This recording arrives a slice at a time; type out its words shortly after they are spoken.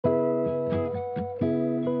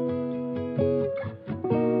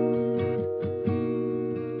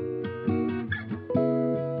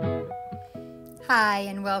Hi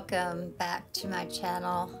and welcome back to my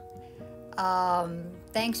channel.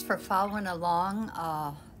 Thanks for following along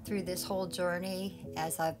through this whole journey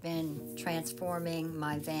as I've been transforming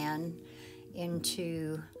my van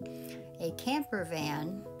into a camper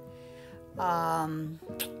van.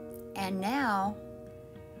 And now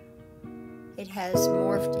it has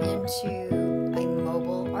morphed into a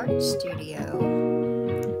mobile art studio.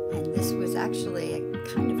 And this was actually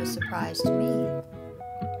kind of a surprise to me.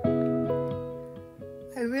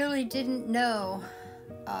 I really didn't know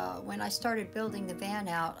when I started building the van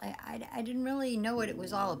out. I didn't really know what it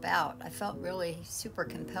was all about. I felt really super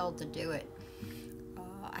compelled to do it.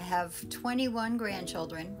 I have 21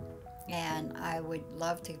 grandchildren and I would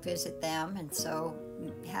love to visit them, and so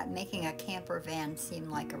making a camper van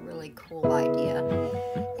seemed like a really cool idea.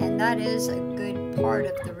 And that is a good part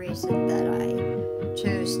of the reason that I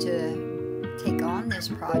chose to take on this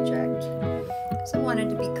project. So I wanted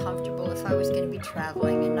to be comfortable if I was going to be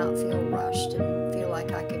traveling and not feel rushed and feel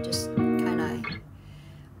like I could just kind of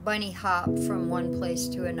bunny hop from one place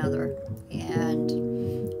to another and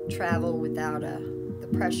travel without the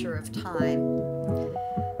pressure of time.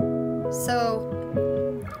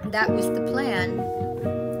 So that was the plan,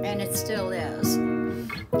 and it still is.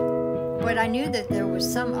 But I knew that there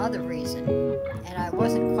was some other reason, and I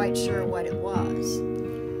wasn't quite sure what it was.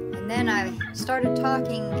 And then I started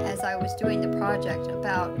talking as I was doing the project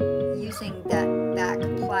about using that back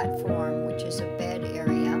platform, which is a bed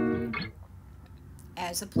area,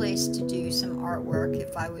 as a place to do some artwork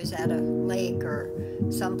if I was at a lake or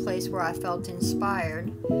some place where I felt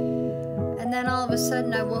inspired. And then all of a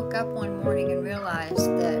sudden I woke up one morning and realized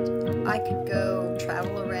that I could go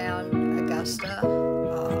travel around Augusta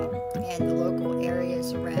and the local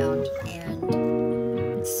areas around and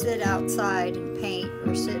sit outside and paint,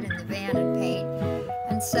 or sit in the van and paint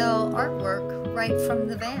and sell artwork right from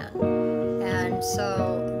the van. And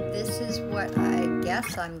so this is what I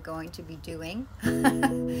guess I'm going to be doing.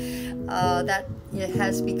 That it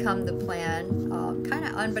has become the plan. Kind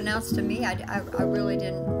of unbeknownst to me, I really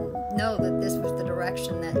didn't know that this was the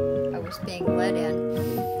direction that I was being led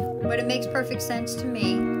in. But it makes perfect sense to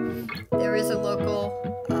me. There is a local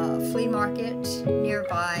flea market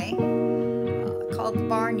nearby called the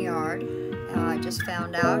Barnyard. I just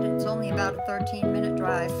found out it's only about a 13-minute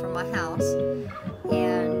drive from my house,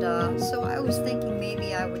 and so I was thinking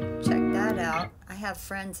maybe I would check that out. I have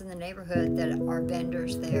friends in the neighborhood that are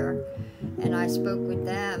vendors there, and I spoke with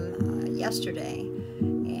them yesterday,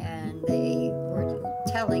 and they were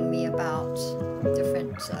telling me about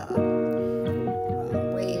different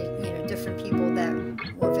ways, different people that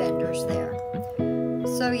were vendors there.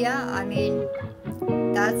 So yeah, I mean,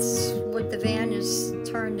 that's what the van is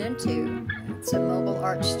turned into. It's a mobile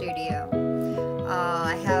art studio.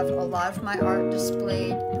 I have a lot of my art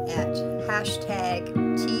displayed at #THarperArt,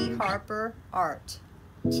 THARPERART,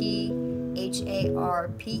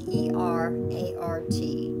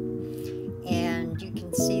 and you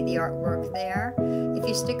can see the artwork there. If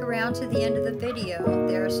you stick around to the end of the video,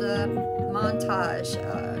 there's a montage,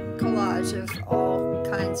 collage of all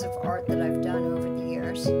kinds of art that I've done over the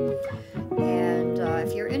years. And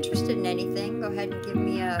if you're interested in anything, go ahead and give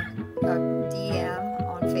me a DM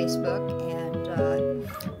on Facebook, and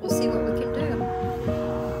we'll see what we can do.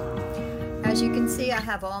 As you can see, I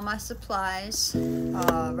have all my supplies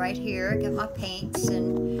right here. I got my paints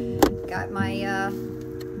and got my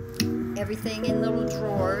everything in little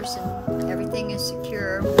drawers, and everything is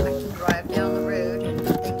secure. I can drive down the road and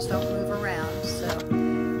things don't move around, so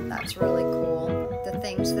that's really cool. The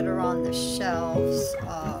things that are on the shelves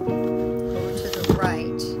over to the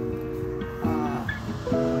right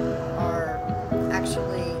are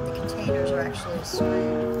actually, the containers are actually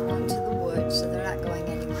screwed onto the wood, so they're not going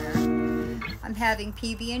anywhere. I'm having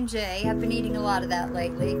PB&J. I've been eating a lot of that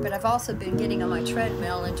lately, but I've also been getting on my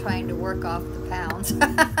treadmill and trying to work off the pounds.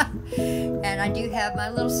 And I do have my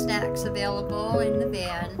little snacks available in the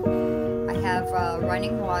van. I have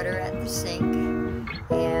running water at the sink,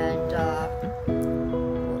 and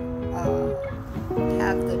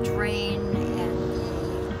have the drain and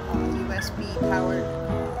the USB powered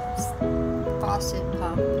faucet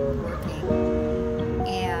pump working,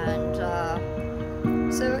 and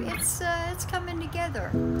so it's coming together.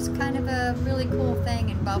 It's kind of a really cool thing,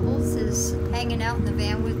 and Bubbles is hanging out in the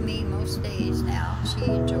van with me most days now. She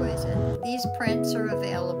enjoys it. These prints are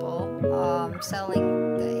available.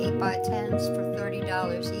 Selling the 8x10s for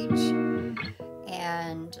 $30 each,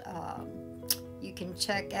 and you can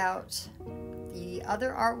check out the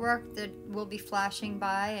other artwork that will be flashing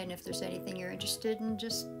by, and if there's anything you're interested in,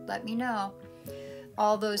 just let me know.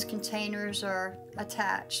 All those containers are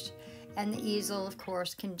attached. And the easel, of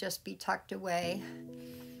course, can just be tucked away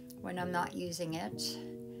when I'm not using it.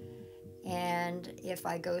 And if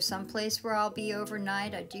I go someplace where I'll be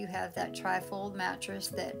overnight, I do have that trifold mattress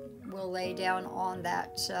that will lay down on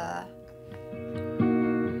that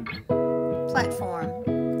platform,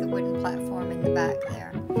 the wooden platform in the back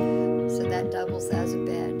there. So that doubles as a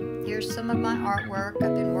bed. Here's some of my artwork.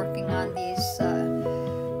 I've been working on these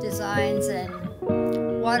designs and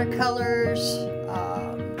watercolors,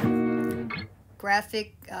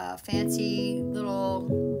 graphic, fancy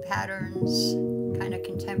little patterns, kind of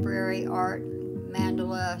contemporary art,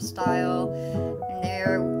 mandala style. And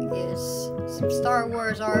there is some Star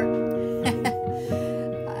Wars art.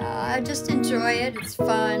 I just enjoy it. It's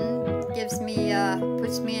fun. It gives me,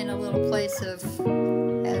 puts me in a little place of,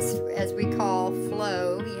 as we call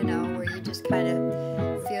flow, you know, where you just kind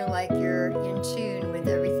of feel like you're in tune with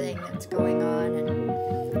everything that's going on, and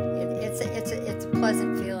it's a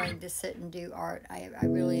pleasant feeling to sit and do art. I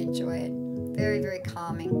really enjoy it. Very, very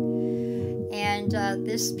calming. And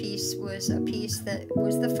this piece was a piece that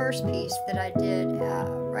was the first piece that I did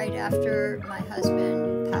right after my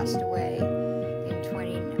husband passed away in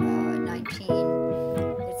 2019.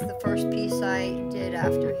 It's the first piece I did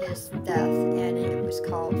after his death, and it was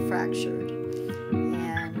called Fractured.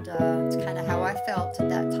 And it's kind of how I felt at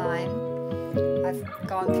that time. I've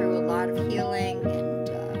gone through a lot of healing, and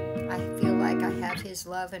I feel like I have his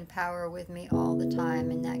love and power with me all the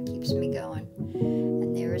time, and that keeps me going.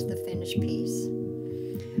 And there is the finished piece.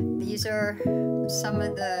 These are some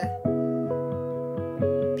of the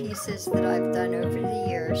pieces that I've done over the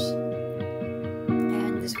years.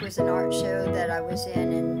 And this was an art show that I was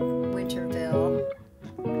in Winterville.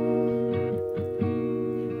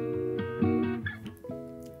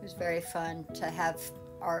 It was very fun to have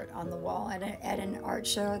art on the wall at an art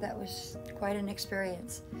show. That was quite an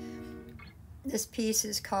experience. This piece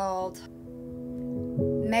is called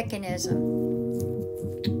Mechanism.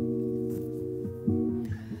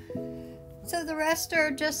 So the rest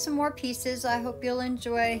are just some more pieces. I hope you'll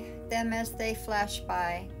enjoy them as they flash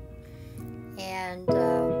by. And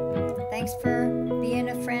thanks for being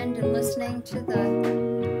a friend and listening to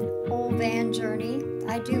the whole van journey.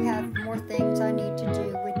 I do have more things I need to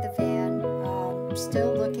do with the van. I'm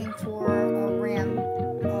still looking for a rim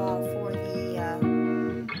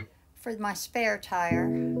for my spare tire,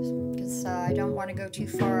 because I don't want to go too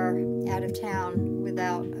far out of town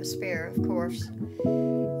without a spare, of course.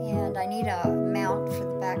 And I need a mount for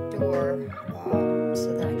the back door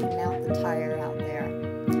so that I can mount the tire out there.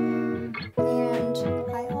 And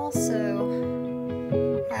I also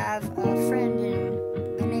have a friend in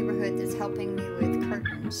the neighborhood that's helping me with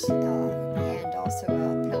curtains and also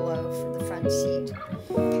a pillow for the front seat.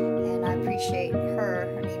 And I appreciate her.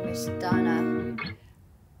 Her name is Donna.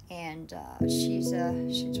 And she's a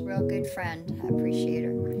real good friend. I appreciate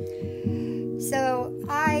her. So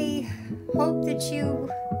I hope that you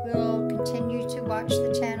will continue to watch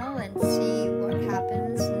the channel and see what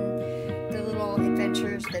happens and the little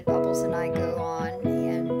adventures that Bubbles and I go on,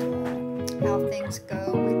 and how things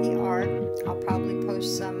go with the art. I'll probably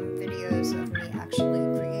post some videos of me actually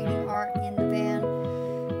creating art in the van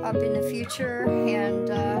up in the future, and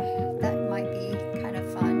that might be kind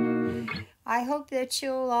of fun. I hope that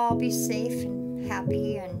you'll all be safe and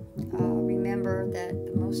happy, and remember that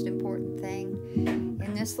the most important thing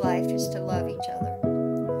in this life is to love each other.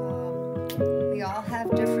 We all have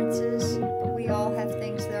differences, but we all have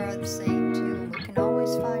things that are the same too, and we can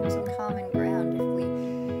always find some common ground if we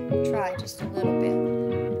try just a little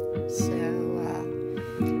bit. So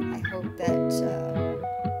I hope that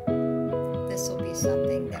this will be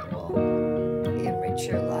something that will enrich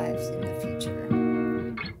your lives in the future.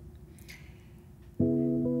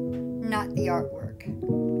 Not the artwork,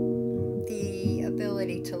 the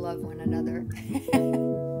ability to love one another.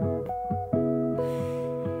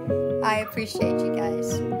 I appreciate you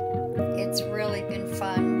guys. It's really been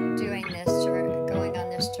fun doing this, going on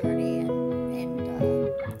this journey, and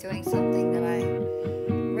doing something that I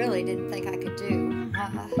really didn't think I could do. And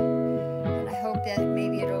I hope that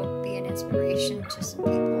maybe it'll be an inspiration to some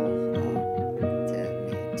people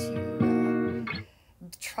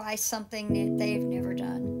to try something that they've never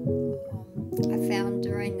done. I found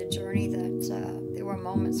during the journey that there were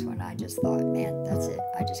moments when I just thought, man, that's it.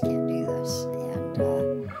 I just can't do this.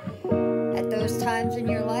 And at those times in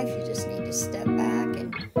your life, you just need to step back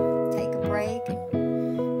and take a break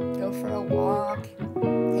and go for a walk,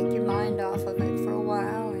 take your mind off of it for a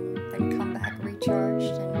while, and then come back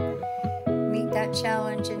recharged and meet that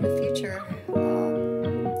challenge in the future.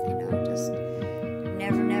 Just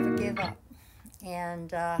never give up.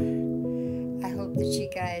 And I hope that you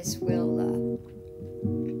guys will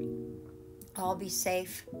all be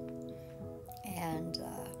safe and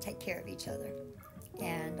take care of each other.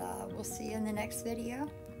 And we'll see you in the next video.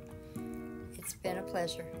 It's been a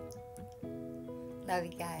pleasure. Love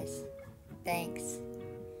you guys. Thanks.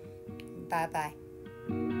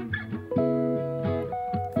 Bye-bye.